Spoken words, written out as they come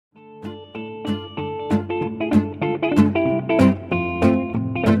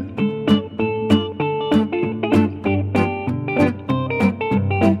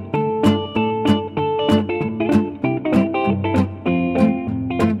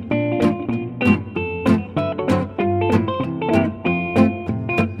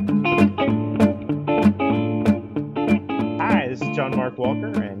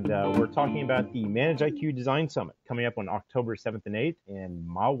talking about the ManageIQ Design Summit coming up on October 7th and 8th in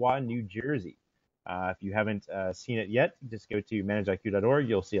Mahwah, New Jersey. If you haven't seen it yet, just go to manageiq.org.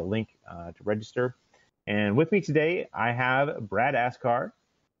 You'll see a link to register. And with me today, I have Brad Ascar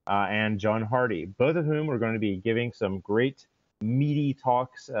and John Hardy, both of whom are going to be giving some great meaty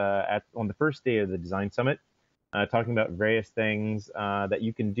talks on the first day of the Design Summit, talking about various things that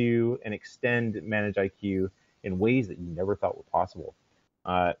you can do and extend ManageIQ in ways that you never thought were possible.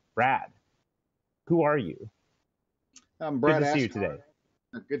 Brad, who are you? I'm Brad. Good to see you today.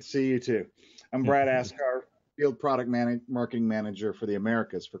 Good to see you too. I'm Brad Ascar, Field Product Marketing Manager for the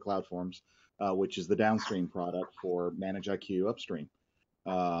Americas for CloudForms, which is the downstream product for ManageIQ upstream.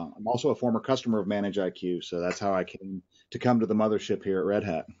 I'm also a former customer of ManageIQ, so that's how I came to come to the mothership here at Red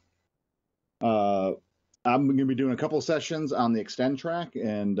Hat. I'm going to be doing a couple of sessions on the Extend track,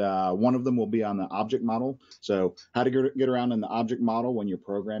 and one of them will be on the object model. So how to get around in the object model when you're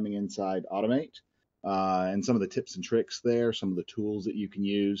programming inside Automate, and some of the tips and tricks there, some of the tools that you can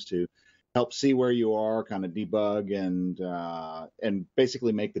use to help see where you are, kind of debug and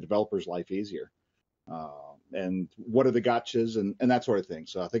basically make the developer's life easier. And what are the gotchas and that sort of thing.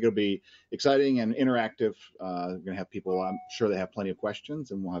 So I think it'll be exciting and interactive. We're going to have people, I'm sure they have plenty of questions,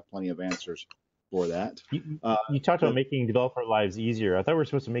 and we'll have plenty of answers for that. You talked about making developer lives easier. I thought we were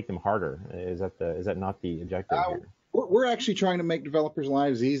supposed to make them harder. Is that not the objective here? We're actually trying to make developers'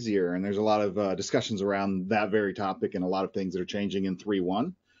 lives easier, and there's a lot of discussions around that very topic, and a lot of things that are changing in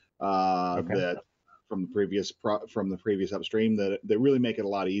 3.1 that from the previous upstream that really make it a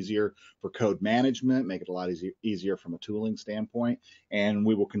lot easier for code management, make it a lot easier from a tooling standpoint, and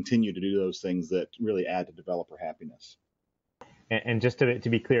we will continue to do those things that really add to developer happiness. And just to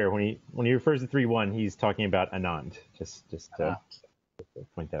be clear, when he refers to 3.1, he's talking about Anand. Just to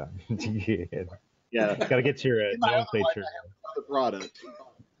point that out. Yeah, got to get your nomenclature. The product.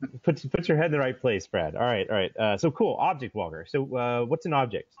 Put your head in the right place, Brad. All right. So cool. Object Walker. So what's an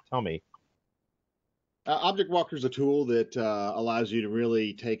object? Tell me. Object Walker is a tool that allows you to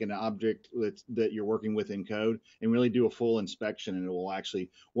really take an object that you're working with in code and really do a full inspection, and it will actually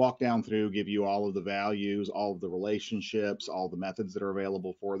walk down through, give you all of the values, all of the relationships, all the methods that are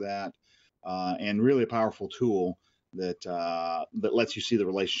available for that, and really a powerful tool that lets you see the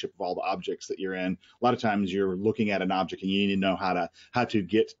relationship of all the objects that you're in. A lot of times you're looking at an object and you need to know how to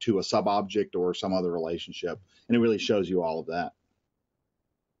get to a sub-object or some other relationship, and it really shows you all of that.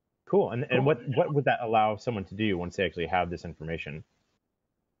 Cool. And what would that allow someone to do once they actually have this information?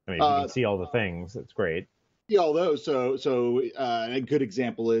 I mean, if you can see all the things, that's great. See all those. So a good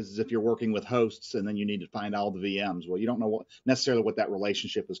example is if you're working with hosts and then you need to find all the VMs. Well, you don't know necessarily what that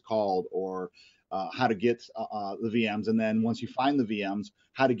relationship is called, or how to get the VMs. And then once you find the VMs,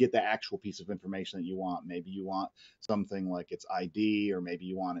 how to get the actual piece of information that you want. Maybe you want something like its ID, or maybe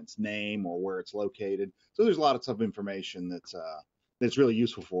you want its name or where it's located. So there's a lot of information that's really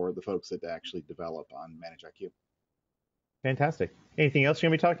useful for the folks that actually develop on ManageIQ. Fantastic. Anything else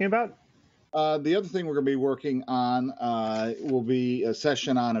you're going to be talking about? The other thing we're going to be working on will be a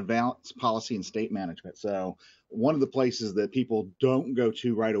session on advanced policy and state management. So one of the places that people don't go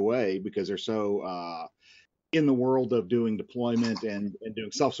to right away because they're so in the world of doing deployment and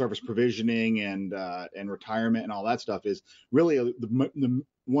doing self-service provisioning and retirement and all that stuff is really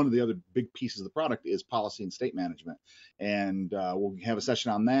one of the other big pieces of the product is policy and state management. And we'll have a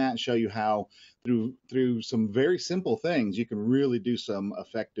session on that and show you how through some very simple things you can really do some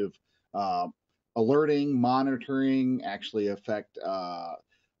effective alerting, monitoring, actually affect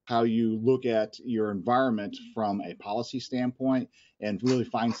how you look at your environment from a policy standpoint, and really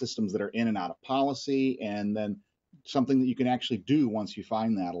find systems that are in and out of policy, and then something that you can actually do once you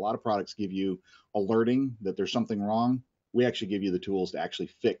find that. A lot of products give you alerting that there's something wrong. We actually give you the tools to actually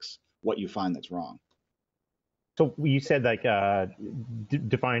fix what you find that's wrong. So you said like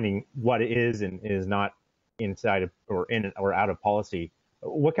defining what it is and is not inside of, or in or out of policy.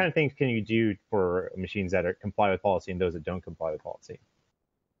 What kind of things can you do for machines that comply with policy and those that don't comply with policy?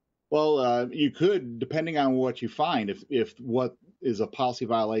 Well, you could, depending on what you find, if what is a policy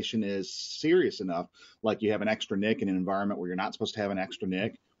violation is serious enough, like you have an extra NIC in an environment where you're not supposed to have an extra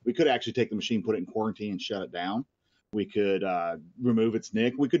NIC, we could actually take the machine, put it in quarantine, and shut it down. We could remove its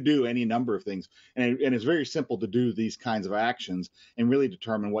NIC. We could do any number of things. And it's very simple to do these kinds of actions and really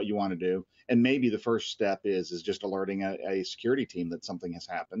determine what you want to do. And maybe the first step is just alerting a security team that something has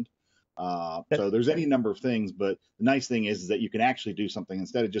happened. So there's any number of things, but the nice thing is that you can actually do something.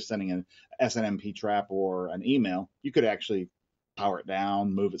 Instead of just sending an SNMP trap or an email, you could actually power it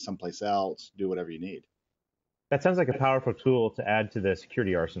down, move it someplace else, do whatever you need. That sounds like a powerful tool to add to the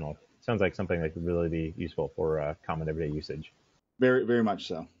security arsenal. Sounds like something that could really be useful for common everyday usage. Very, very much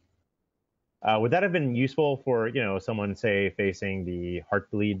so. Would that have been useful for, someone, say, facing the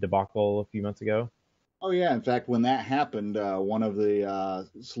Heartbleed debacle a few months ago? Oh yeah, in fact, when that happened, one of the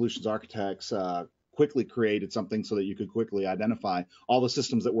solutions architects quickly created something so that you could quickly identify all the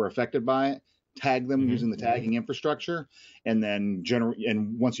systems that were affected by it, tag them Hmm. using the tagging infrastructure, and then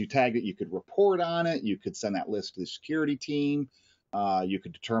and once you tagged it, you could report on it. You could send that list to the security team. You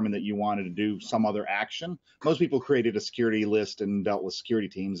could determine that you wanted to do some other action. Most people created a security list and dealt with security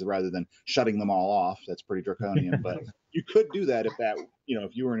teams rather than shutting them all off. That's pretty draconian, but you could do that if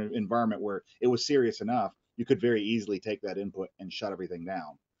you were in an environment where it was serious enough, you could very easily take that input and shut everything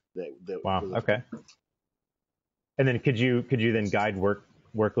down. Wow. Okay. And then could you then guide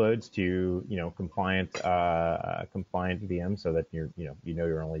workloads to compliant VM so that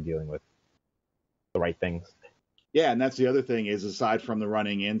you're only dealing with the right things. Yeah, and that's the other thing is aside from the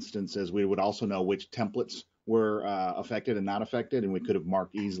running instances, we would also know which templates were affected and not affected, and we could have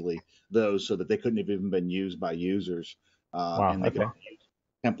marked easily those so that they couldn't have even been used by users, Wow. and they Okay. could use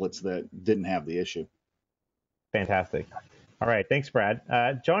templates that didn't have the issue. Fantastic. All right. Thanks, Brad.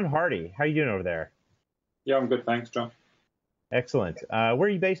 John Hardy, how are you doing over there? Yeah, I'm good, thanks, John. Excellent. Where are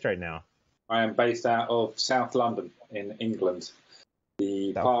you based right now? I am based out of South London in England,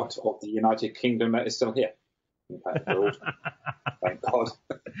 the South part of the United Kingdom that is still here. In fact, thank God.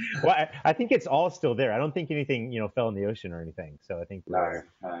 Well, I think it's all still there. I don't think anything, fell in the ocean or anything. So I think No,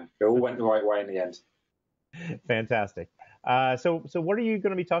 it all went the right way in the end. Fantastic. So what are you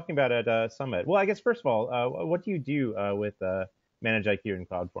going to be talking about at Summit? Well, I guess first of all, what do you do with ManageIQ and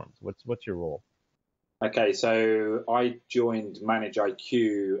CloudForms? What's your role? Okay, so I joined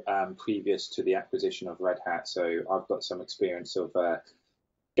ManageIQ previous to the acquisition of Red Hat, so I've got some experience of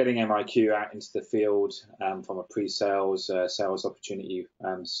getting MIQ out into the field from a pre-sales, sales opportunity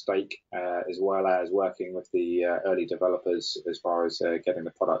stake, as well as working with the early developers as far as getting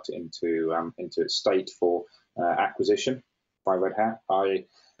the product into its state for acquisition by Red Hat. I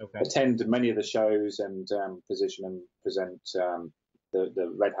attend many of the shows and position and present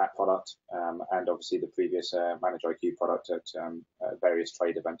the Red Hat product and obviously the previous ManageIQ product at various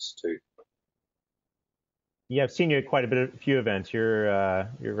trade events too. Yeah, I've seen you at quite a few events. You're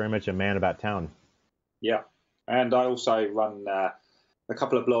very much a man about town. Yeah, and I also run a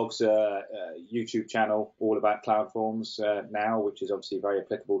couple of blogs, YouTube channel all about CloudForms now, which is obviously very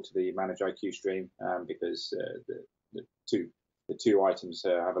applicable to the ManageIQ stream because the two items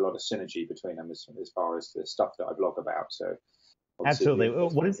have a lot of synergy between them as far as the stuff that I blog about. So absolutely.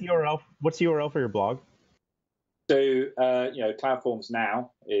 What is the URL? What's the URL for your blog? So CloudForms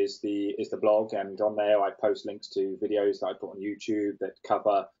now is the blog, and on there I post links to videos that I put on YouTube that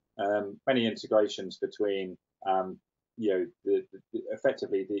cover many integrations between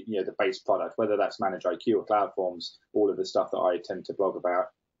effectively the base product, whether that's ManageIQ or CloudForms. All of the stuff that I tend to blog about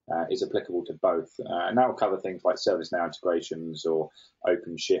is applicable to both, and that will cover things like ServiceNow integrations or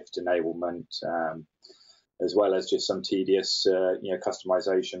OpenShift enablement. As well as just some tedious,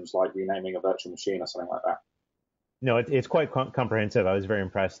 customizations like renaming a virtual machine or something like that. No, it's quite comprehensive. I was very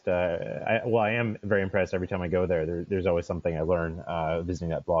impressed. I am very impressed every time I go there. There's always something I learn visiting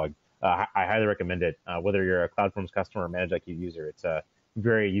that blog. I highly recommend it. Whether you're a CloudForms customer or ManageIQ user, it's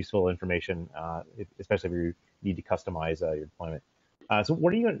very useful information, especially if you need to customize your deployment. So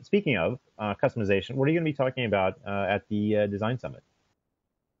what are you speaking of customization, what are you going to be talking about at the Design Summit?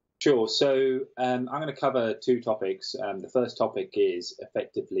 Sure. So I'm going to cover two topics. The first topic is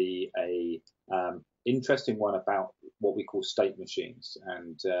effectively a interesting one about what we call state machines.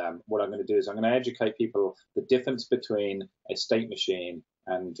 And what I'm going to do is I'm going to educate people the difference between a state machine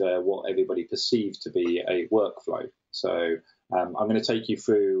and what everybody perceives to be a workflow. So I'm going to take you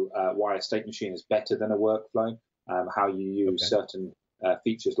through why a state machine is better than a workflow, how you use certain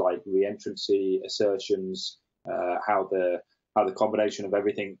features like reentrancy, assertions, how the combination of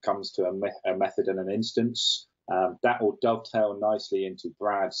everything comes to a method and an instance. That will dovetail nicely into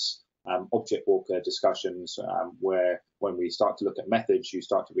Brad's object walker discussions, where when we start to look at methods, you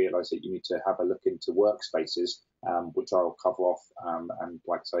start to realize that you need to have a look into workspaces, which I'll cover off, and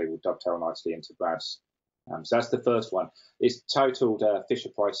like I say, will dovetail nicely into Brad's. So that's the first one. It's titled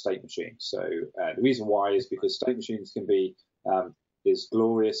Fisher-Price State Machine. So the reason why is because state machines can be as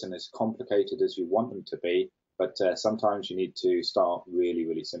glorious and as complicated as you want them to be, but sometimes you need to start really,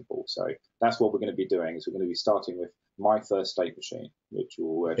 really simple. So that's what we're going to be doing. Is we're going to be starting with my first state machine, which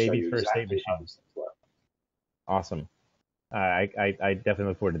will show you exactly how these things work. Awesome. I definitely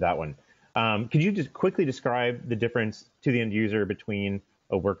look forward to that one. Could you just quickly describe the difference to the end user between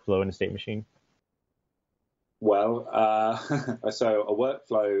a workflow and a state machine? Well, so a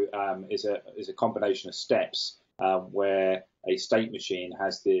workflow is a combination of steps where a state machine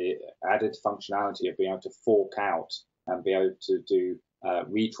has the added functionality of being able to fork out and be able to do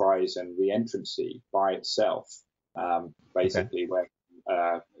retries and reentrancy by itself, basically, where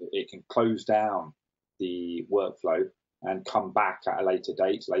it can close down the workflow and come back at a later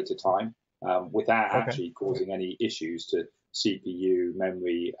date, later time, without actually causing any issues to CPU,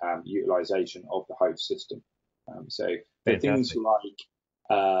 memory, utilization of the host system. So for things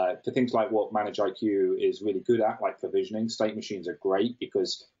like what ManageIQ is really good at, like provisioning, state machines are great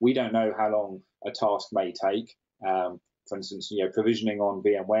because we don't know how long a task may take. For instance, provisioning on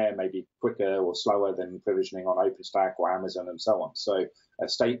VMware may be quicker or slower than provisioning on OpenStack or Amazon and so on. So a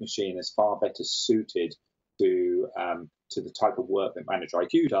state machine is far better suited to the type of work that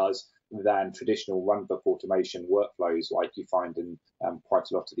ManageIQ does than traditional runbook automation workflows like you find in quite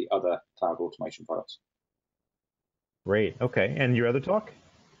a lot of the other cloud automation products. Great. Okay. And your other talk?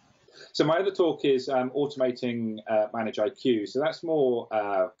 So my other talk is automating ManageIQ. So that's more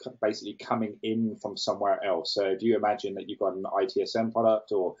basically coming in from somewhere else. So if you imagine that you've got an ITSM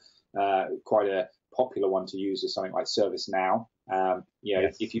product or quite a popular one to use is something like ServiceNow.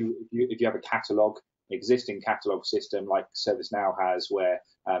 Yes. If you have a existing catalog system like ServiceNow has, where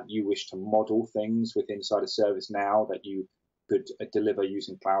you wish to model things within inside of ServiceNow that you could deliver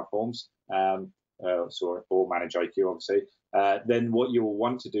using cloud forms, or ManageIQ, obviously, then what you'll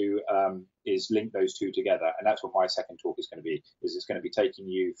want to do is link those two together. And that's what my second talk is going to be, it's going to be taking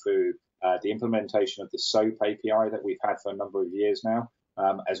you through the implementation of the SOAP API that we've had for a number of years now,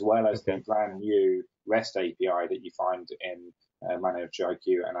 as well as the brand new REST API that you find in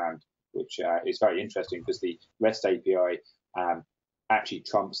ManageIQ and Anand, which is very interesting because the REST API actually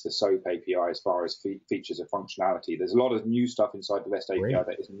trumps the SOAP API as far as features of functionality. There's a lot of new stuff inside the REST API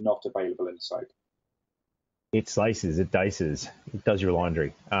that is not available in the SOAP. It slices, it dices, it does your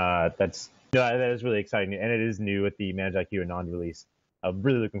laundry. That is really exciting, and it is new with the ManageIQ and non-release. I'm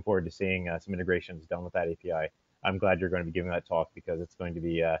really looking forward to seeing some integrations done with that API. I'm glad you're going to be giving that talk because it's going to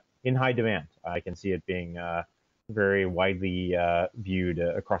be in high demand. I can see it being very widely viewed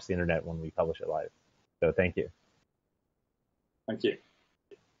across the internet when we publish it live. So thank you. Thank you.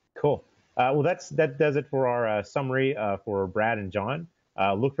 Cool. Well, that does it for our summary for Brad and John.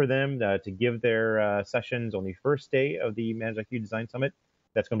 Look for them to give their sessions on the first day of the ManageIQ Design Summit.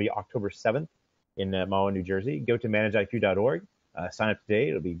 That's going to be October 7th in Mahwah, New Jersey. Go to ManageIQ.org. Sign up today.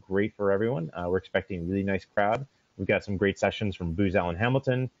 It'll be great for everyone. We're expecting a really nice crowd. We've got some great sessions from Booz Allen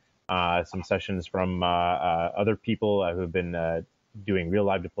Hamilton, some sessions from other people who have been doing real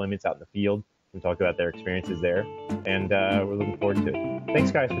live deployments out in the field and talk about their experiences there. And we're looking forward to it.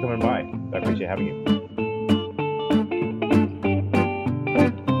 Thanks, guys, for coming by. I appreciate having you.